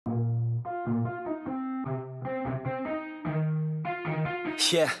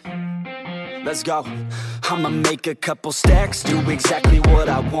Yeah, let's go. I'ma make a couple stacks, do exactly what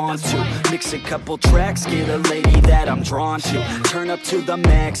I want to. Mix a couple tracks, get a lady that I'm drawn to. Turn up to the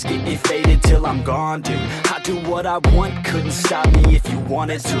max, get it faded till I'm gone, dude. I do what I want, couldn't stop me if you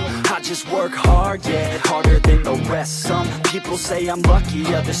wanted to. I just work hard, yeah, harder than the rest. Some people say I'm lucky,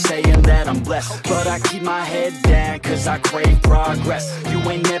 others saying that I'm blessed. But I keep my head down, cause I crave progress. You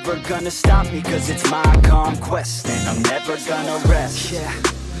ain't never gonna stop me, cause it's my conquest. And I'm never gonna rest, yeah.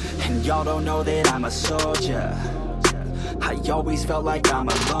 And y'all don't know that I'm a soldier. I always felt like I'm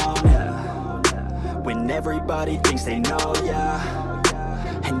alone, yeah. When everybody thinks they know, yeah.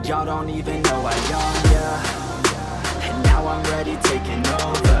 And y'all don't even know I own, yeah. And now I'm ready taking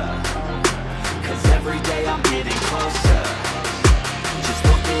over, cause every day I'm getting closer. Just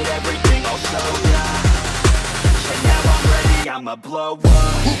look at everything I'll show ya. And now I'm ready, I'ma blow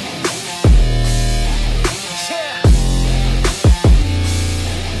up. Yeah.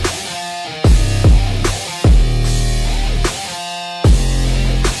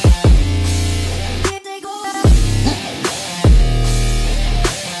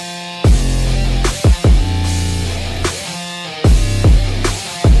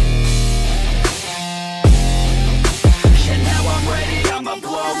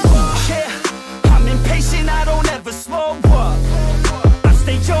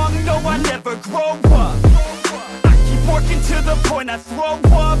 To the point I throw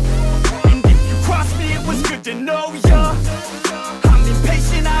up. And if you cross me, it was good to know ya. I'm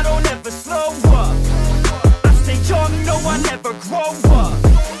impatient, I don't ever slow up. I stay young, no, I never grow up.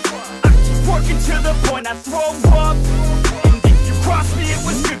 I keep working to the point I throw up. And if you cross me, it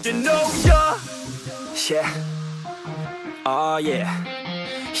was good to know ya. Yeah. Oh yeah.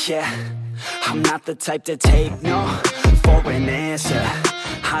 Yeah. I'm not the type to take no for an answer.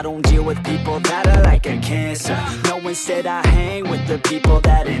 I don't deal with people that are like a cancer. No, instead I hang with the people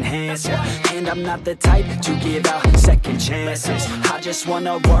that enhance ya. And I'm not the type to give out second chances. I just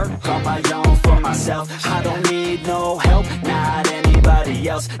wanna work on my own for myself. I don't need no help, not anybody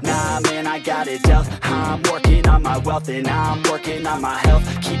else. Nah, man, I got it dealt. I'm working on my wealth and I'm working on my health.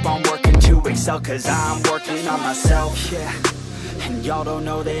 Keep on working to excel, cause I'm working on myself. Yeah, and y'all don't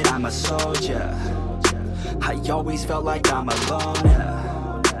know that I'm a soldier. I always felt like I'm alone, yeah.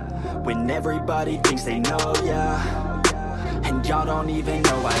 When everybody thinks they know, yeah. And y'all don't even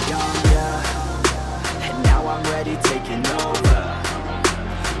know I own, yeah. And now I'm ready taking over,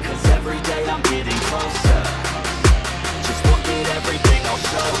 cause every day I'm getting closer. Just look at everything I'll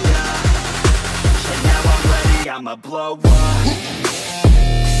show ya. And now I'm ready, I'ma blow up.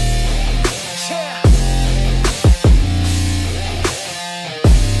 Yeah.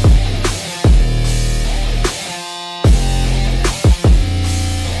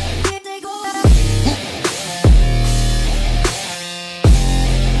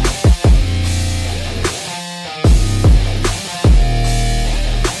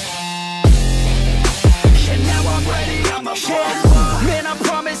 Man, I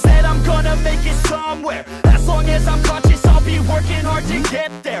promise that I'm gonna make it somewhere. As long as I'm conscious, I'll be working hard to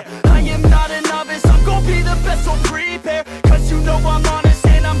get there. I am not a novice, I'm gonna be the best, so prepare. Cause you know I'm honest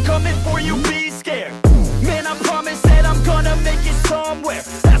and I'm coming for you, be scared. Man, I promise that I'm gonna make it somewhere.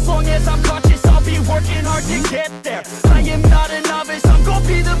 As long as I'm conscious, I'll be working hard to get there. I am not a novice, I'm gonna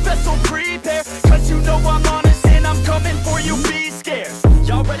be the best, so prepare. Cause you know I'm honest and I'm coming for you, be scared.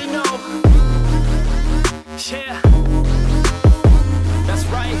 Y'all already know. Yeah. That's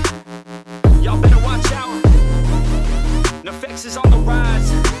right, y'all better watch out. Nefex is on the